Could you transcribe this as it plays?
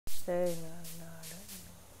Hey, no.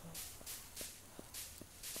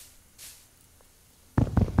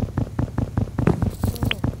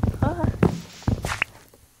 Ah.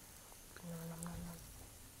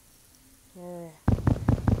 No. Yeah.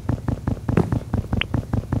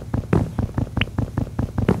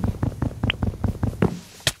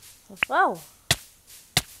 Wow.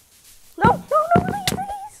 No,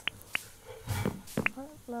 please.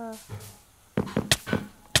 No.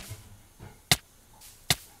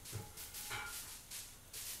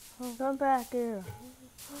 Come back here.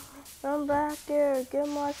 Come back here. Get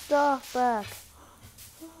my stuff back.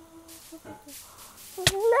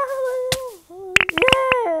 No.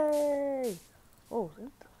 Yay. Oh.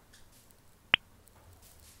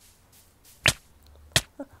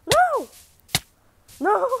 No.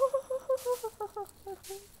 No.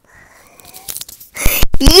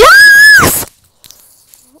 Yes.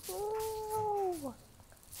 Oh.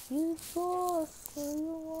 You boss.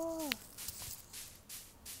 You are.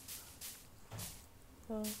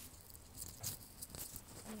 Oh.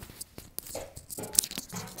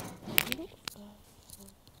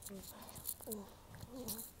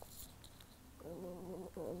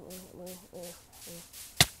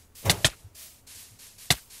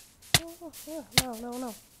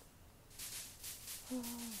 No.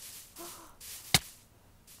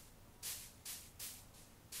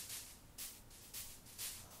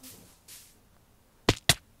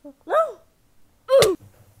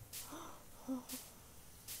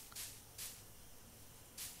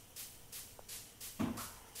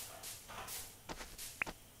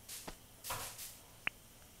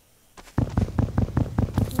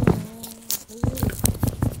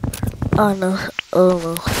 No! Oh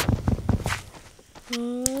no.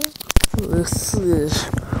 This is.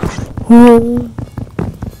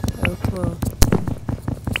 Okay.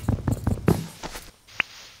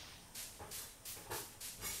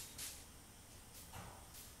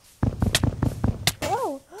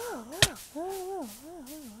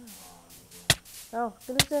 No,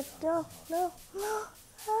 get it, no.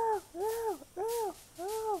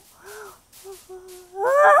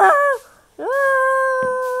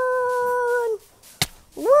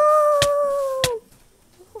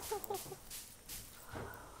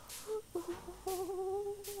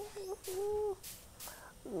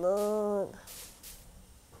 Look.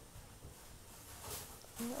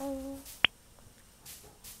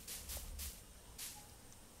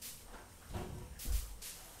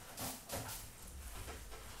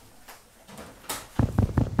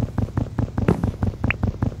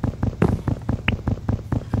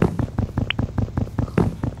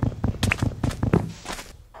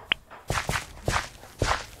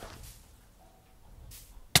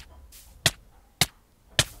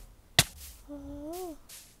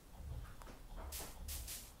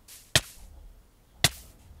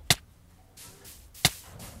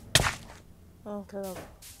 Okay.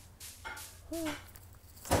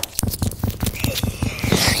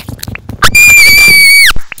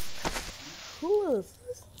 Who is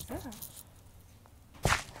this?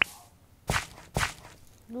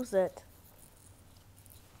 Who's that?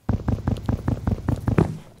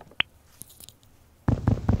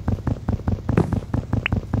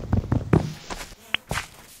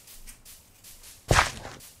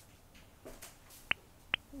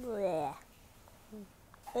 Yeah.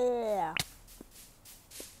 Yeah.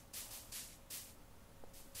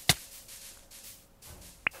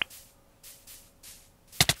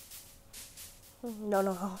 No.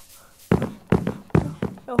 No.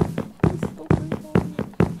 Please don't breathe on me.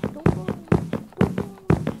 Don't go.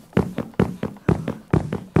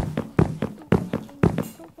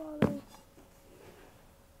 Don't bother.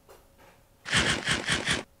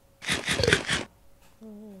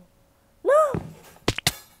 No!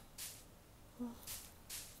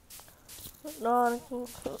 No,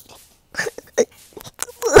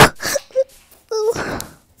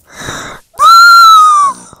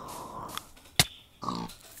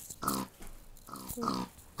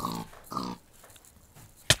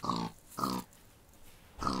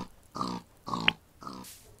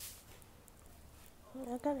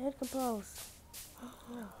 I gotta hit the post.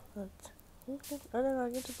 I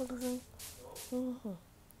gotta get the post.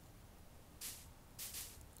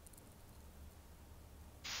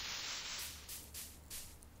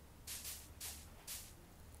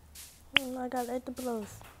 I gotta hit the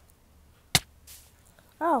post.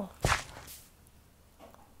 Oh.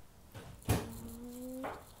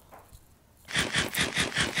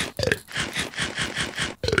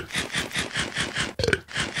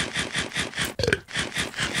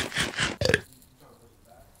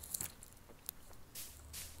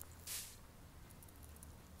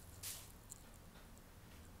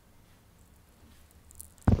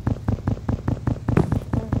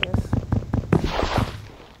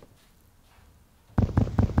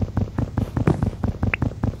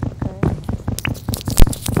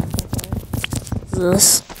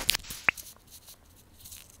 this.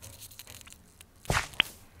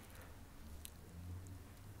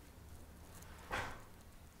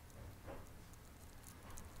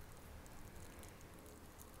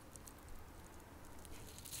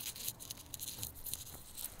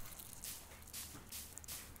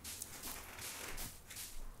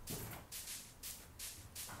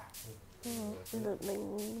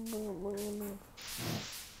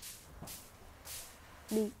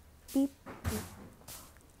 Beep, beep, beep.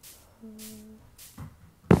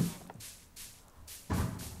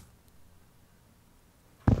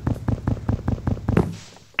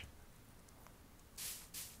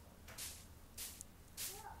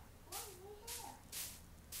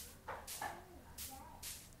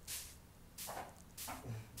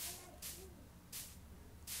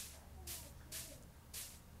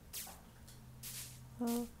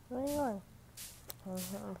 Where are you going?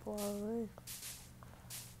 I'm far away.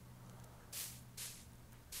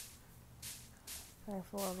 I'm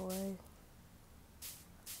far away.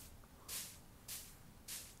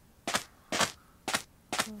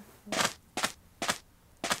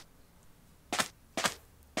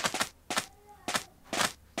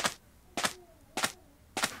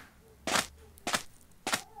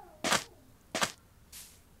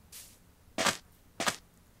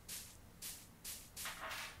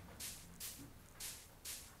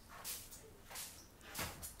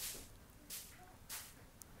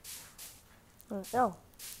 No.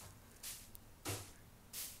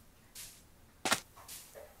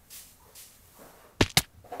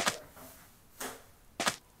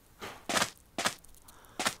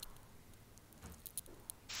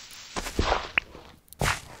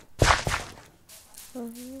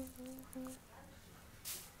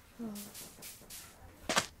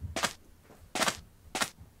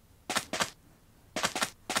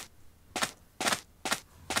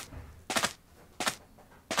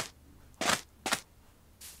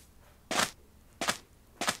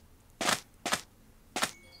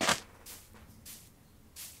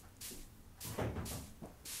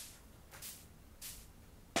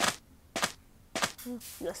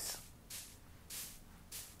 Yes.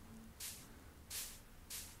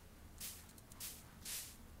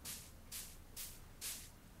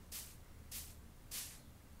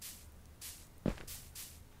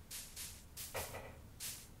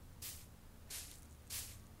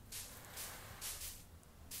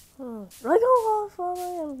 I go how far I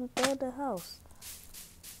am to build the house.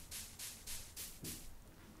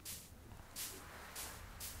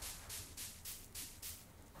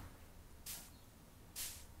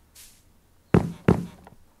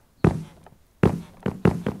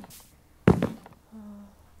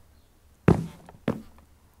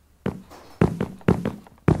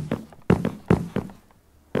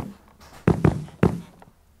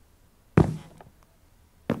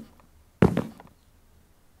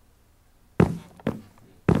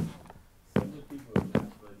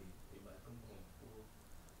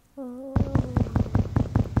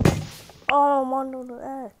 Oh, I'm under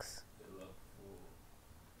the X.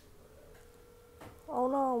 Oh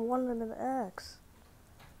no, I'm under the X.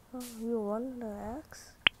 Oh, you under the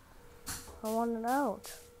X? I want it out.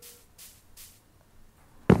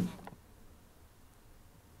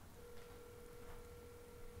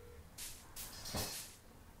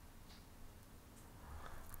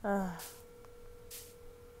 I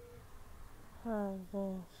guess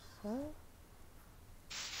so.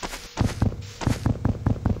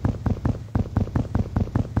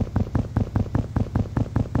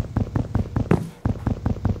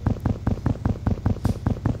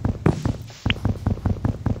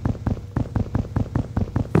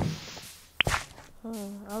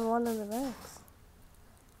 I'm one of the next.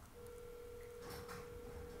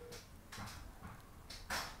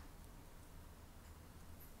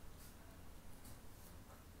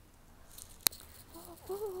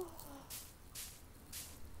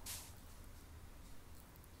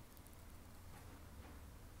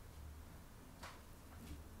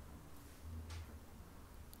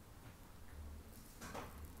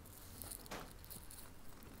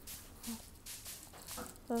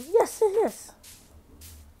 Yes, it is.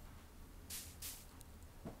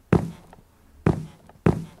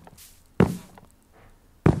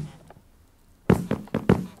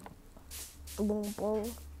 Boom,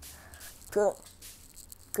 boom. Good,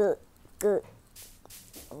 good, good.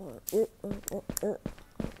 Good, good, good,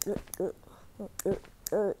 good, good,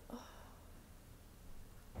 good.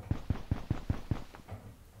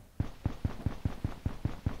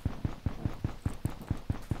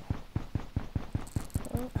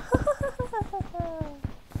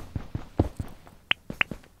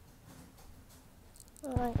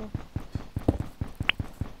 Alright.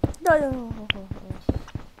 Are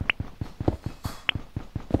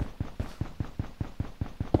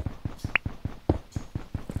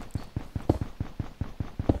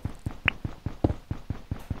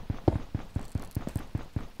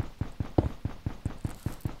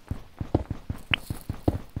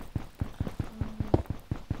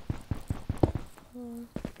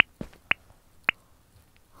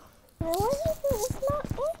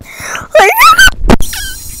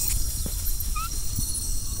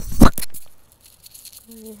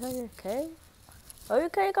you okay? Are you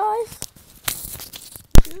okay, guys?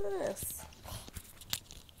 Yes.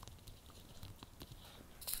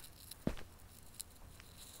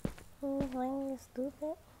 Why you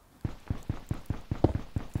stupid?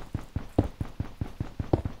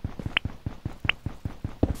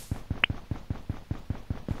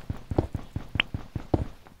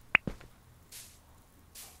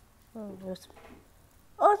 Yes.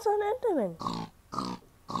 Oh, it's an Enderman.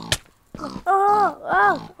 Oh,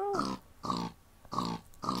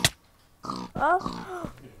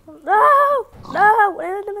 no,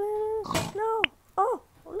 Enderman, no. Oh,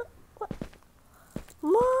 look, what?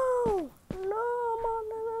 No, I'm on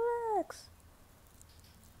the X.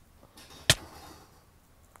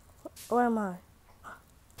 Where am I?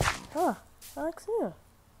 Oh, Alex here.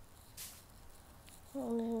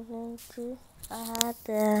 I had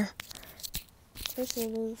the. This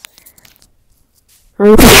is.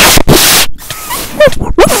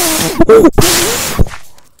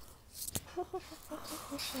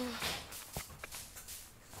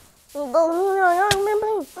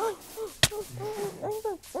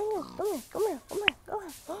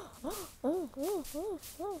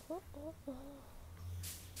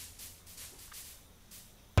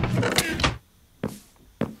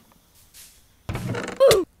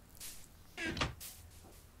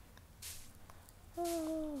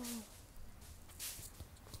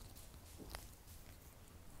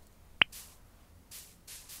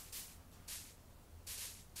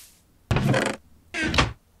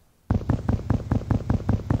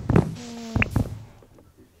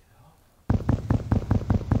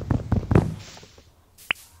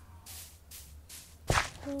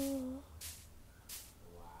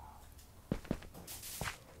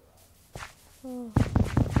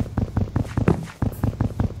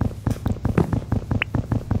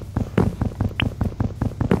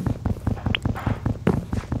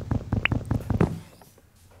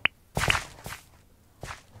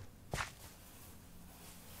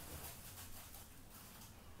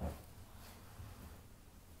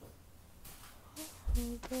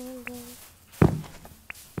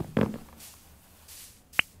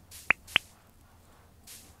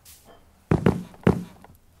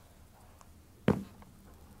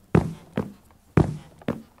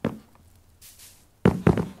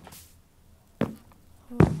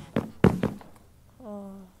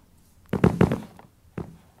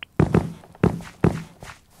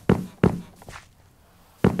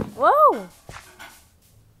 Whoa!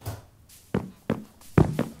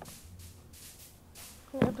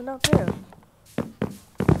 Up and up there.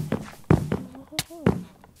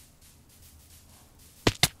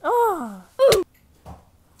 Oh!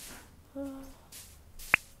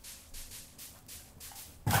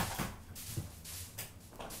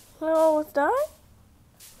 No, it's dying?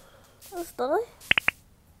 It's dying?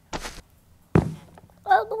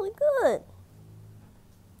 Oh, doing good.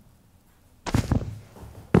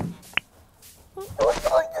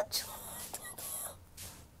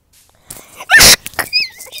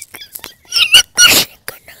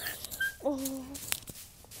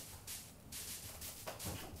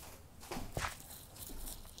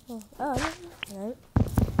 Oh, no.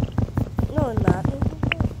 No, it's not.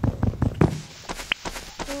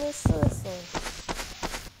 It's this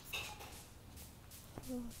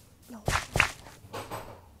one. No.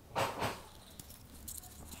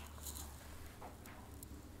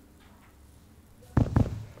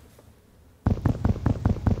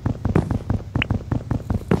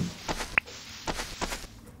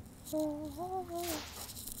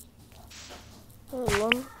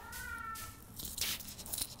 One.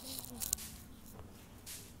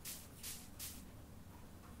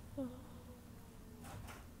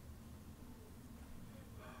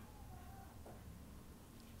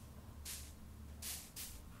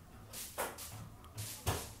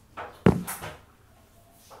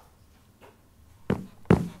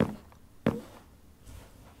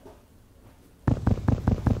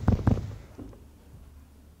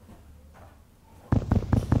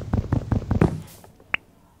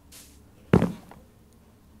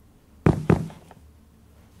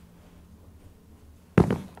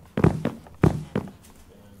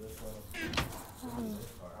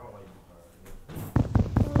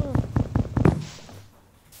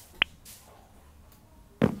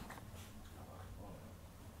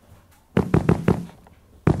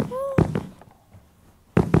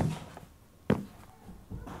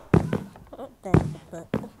 But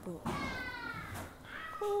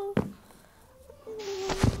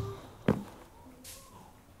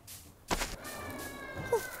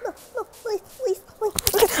no, please.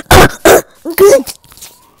 Good.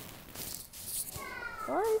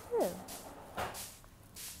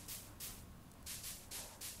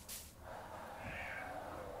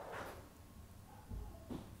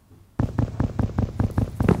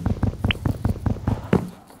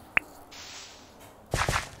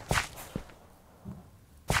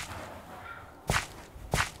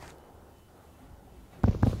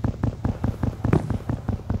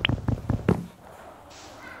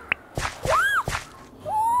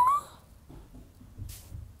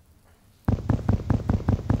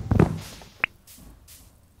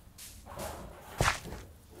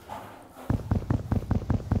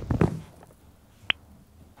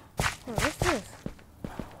 What is it? What's this?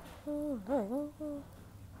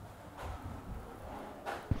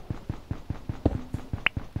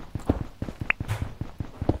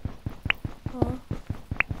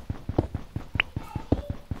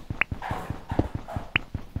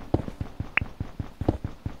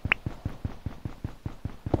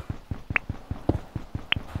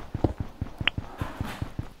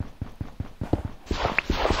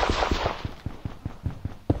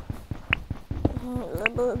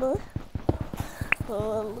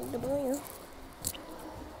 Look at you.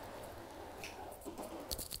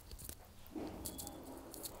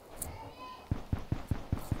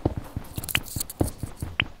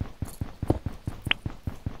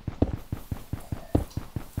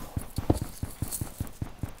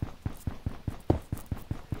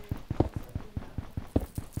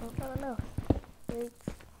 I don't know. 8,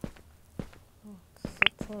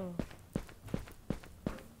 16.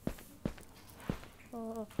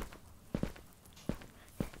 Oh.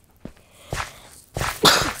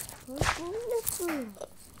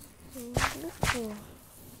 Listen.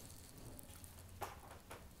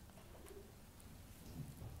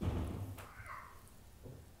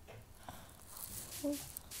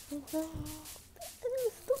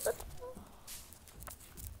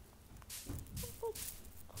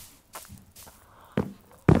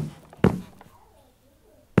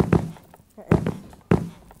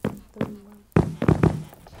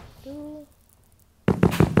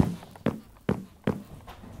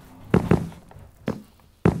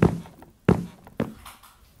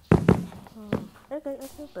 Okay, I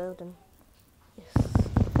feel building. Yes.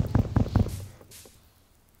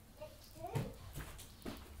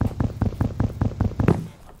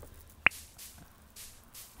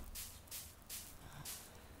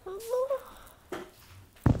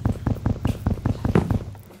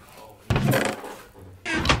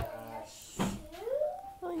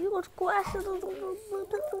 Oh, you got glasses on the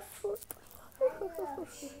pimple foot.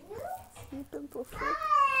 You pimple foot.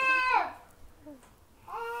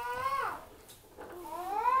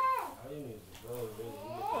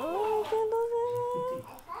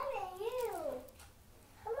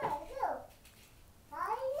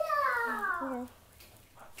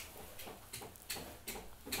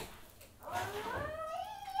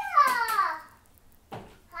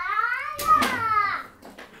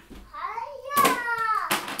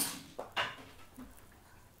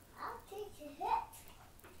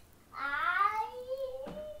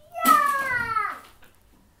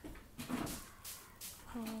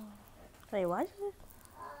 Wait, why does it?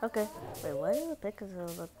 Okay. Wait, why does the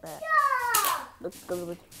pictures look bad? Look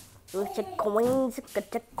good. Look at coins.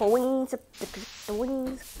 Look at coins. Look at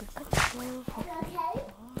coins.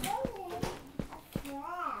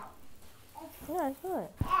 Yeah, I saw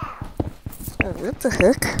it. Oh, what the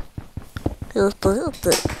heck?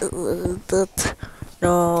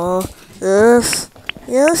 No. Yes.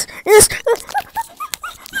 Yes. Yes.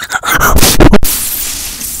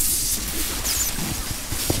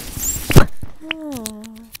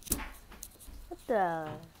 What the?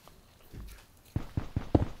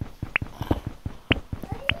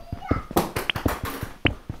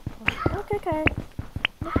 Okay.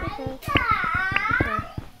 Okay.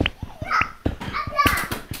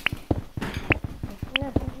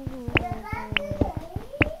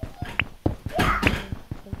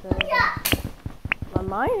 I'm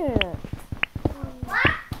mining it.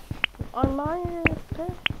 I'm mining it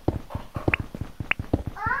too.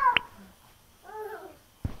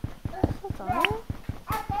 What's on it?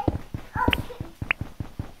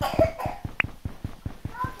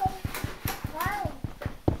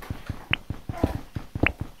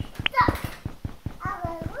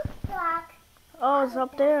 Oh, it's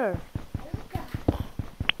up there.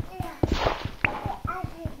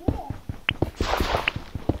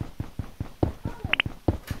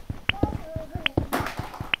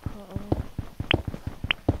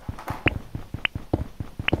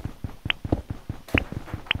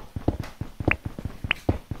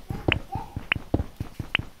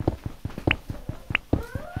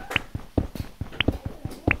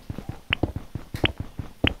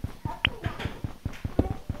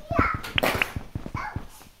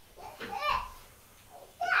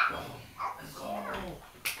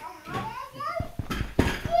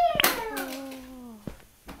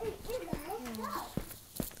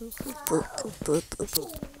 Looks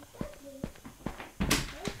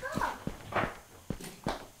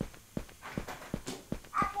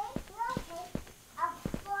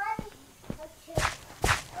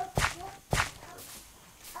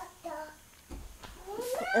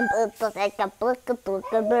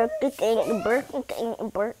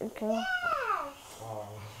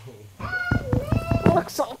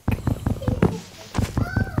like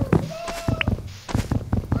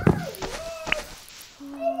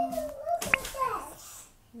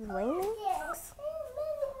raining.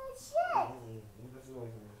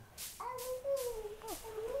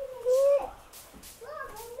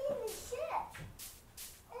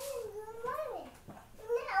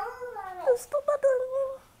 Stop it.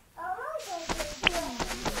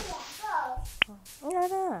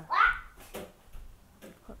 Yeah.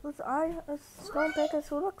 It's a stone pickers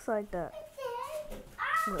who looks like that.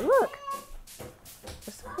 Look.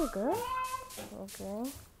 It's so good. Okay.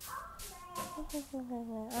 I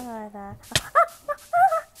like that.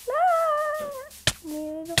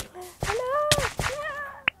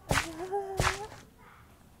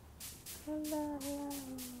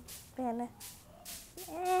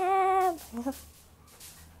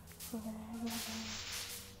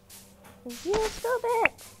 You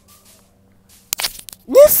stupid!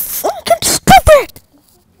 This fucking stupid!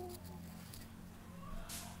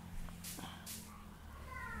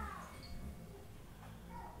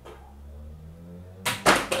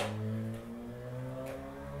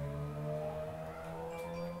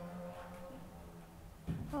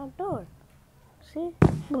 Outdoor. See?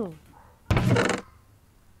 Boom.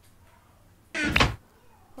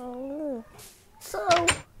 Oh, so.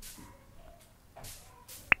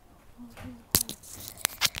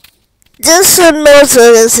 Just a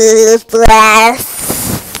notice is blast.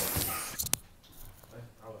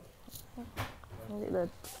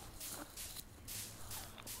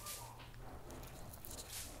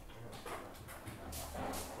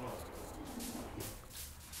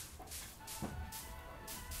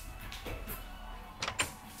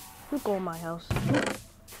 You go in my house.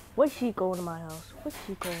 Where's she going to my house? Where's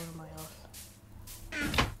she going to my house?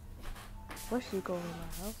 Where's she going to my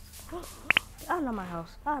house? Out of my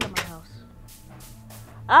house. Out of my house.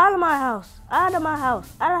 Out of my house. Out of my house.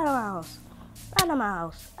 Out of my house. Out of my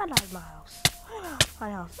house. Out of my house.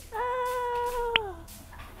 My house. Ah.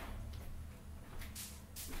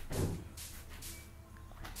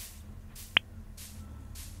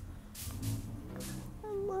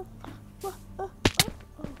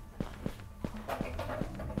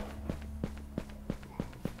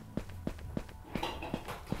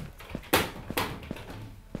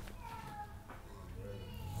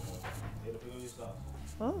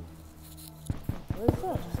 Oh. What is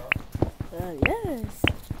that? Yes.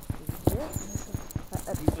 Yes.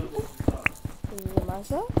 Is it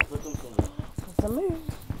myself? Come here.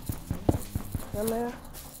 Come here.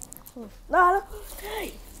 No.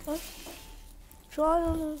 Hey. Try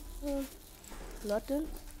on nothing.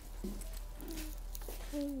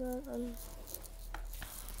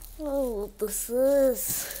 Oh, this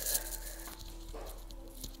is.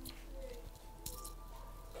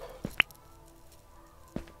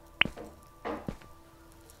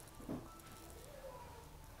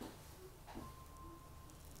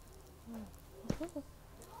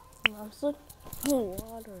 I'm so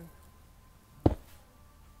water.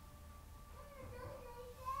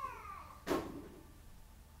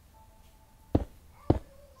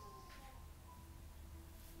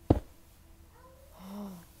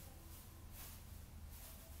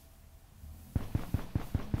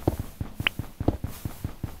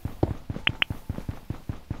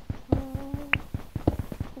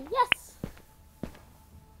 Yes.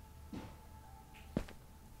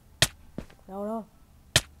 No.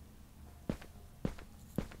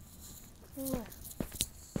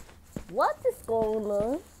 What is going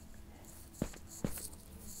on?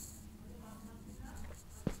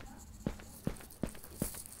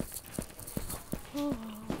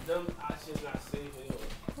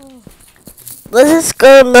 What is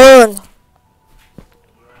going on?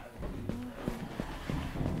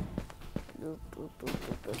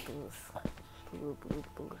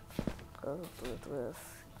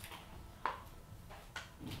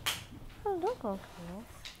 Oh, don't go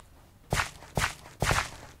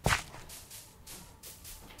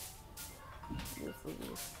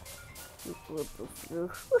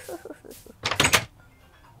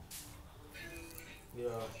Yeah.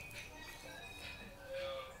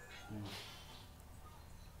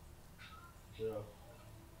 Yeah.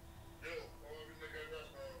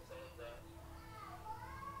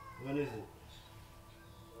 When is it?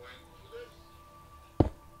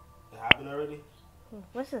 It happened already?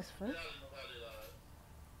 What's this for?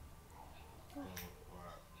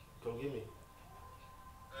 get me.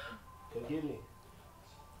 Come get me.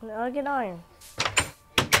 I'll get iron.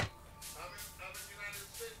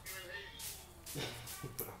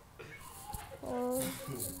 Oh,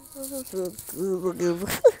 that's a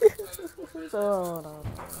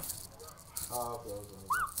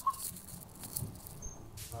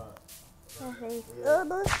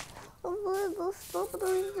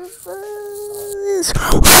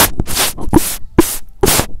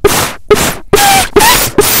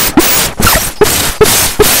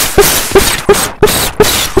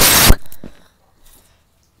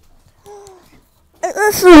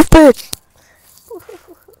bitch.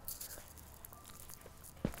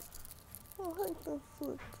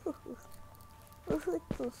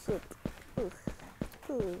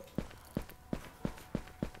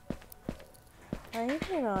 I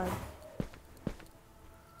hate it on.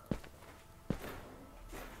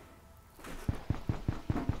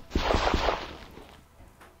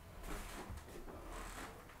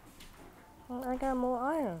 I got more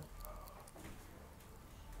iron.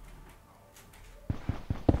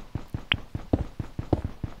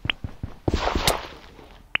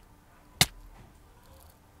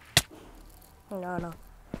 No.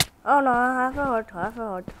 Oh no, I have a heart.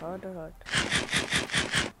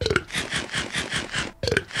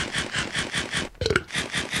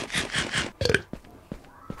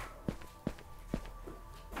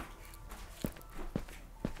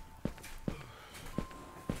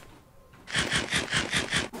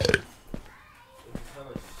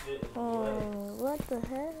 Oh, what the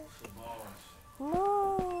heck?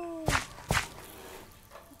 No.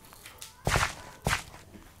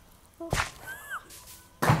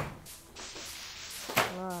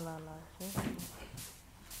 No.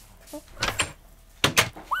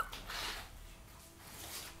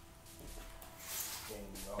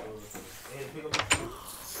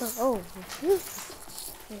 Oh,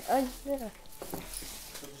 yeah.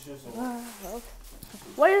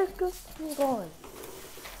 Where is it going?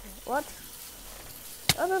 What?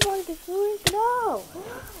 Everybody get freaked out.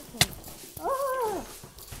 Oh,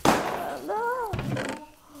 no.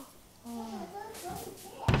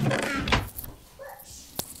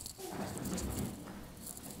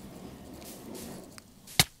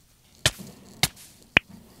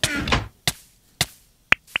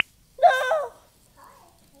 No.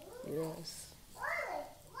 Yes.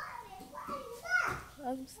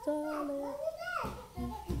 I'm stalling.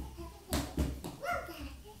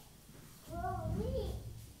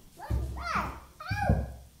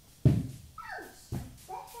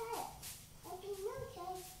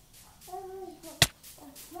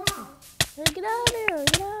 Hey, get out of here!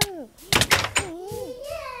 Get out of here!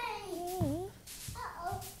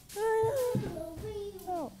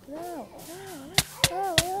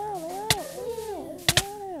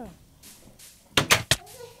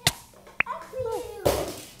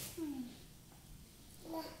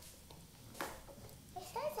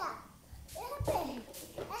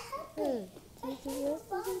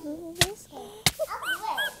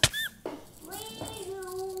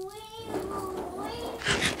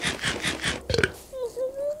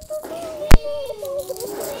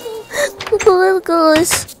 Little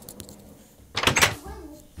guys.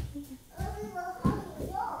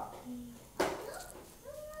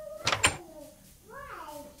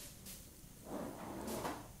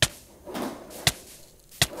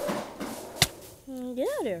 Get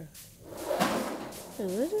out of here. Who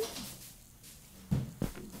is it?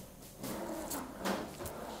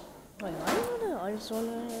 Wait, I just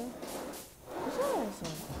wanna. What's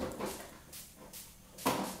that?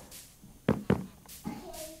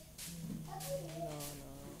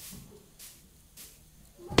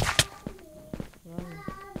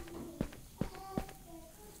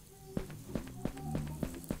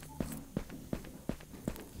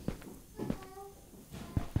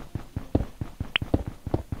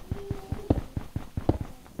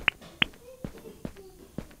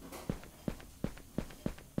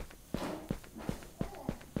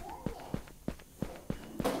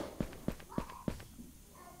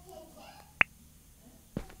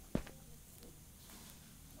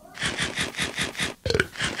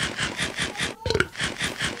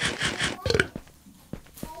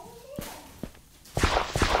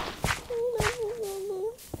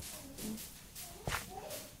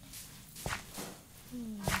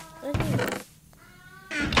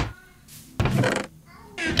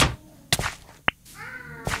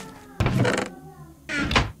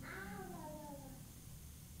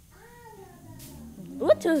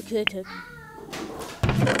 What took it?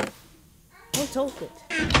 Who took it?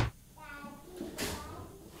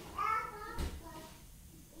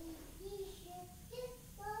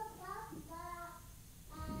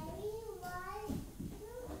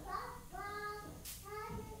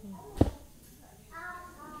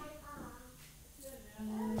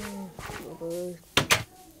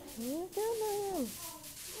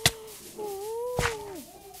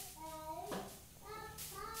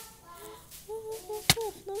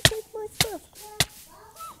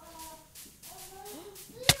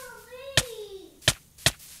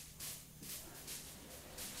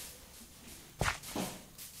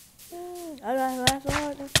 I got last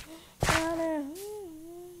one.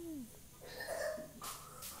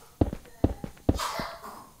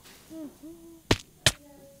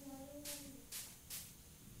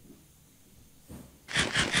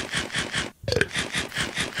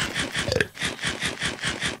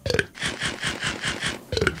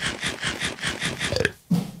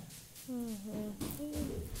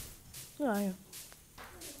 Yeah.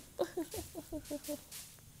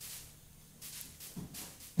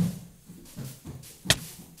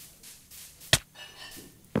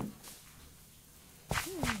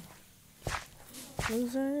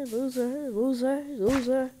 Loser, loser, loser,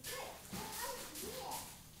 loser.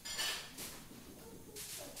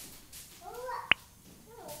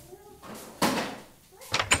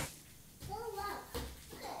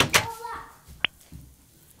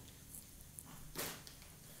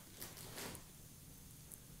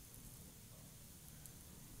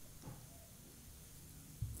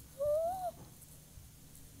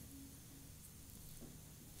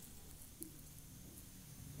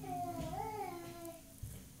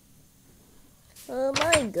 Oh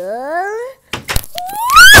my god.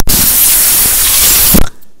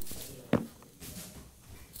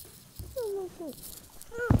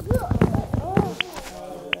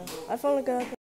 I found a guy.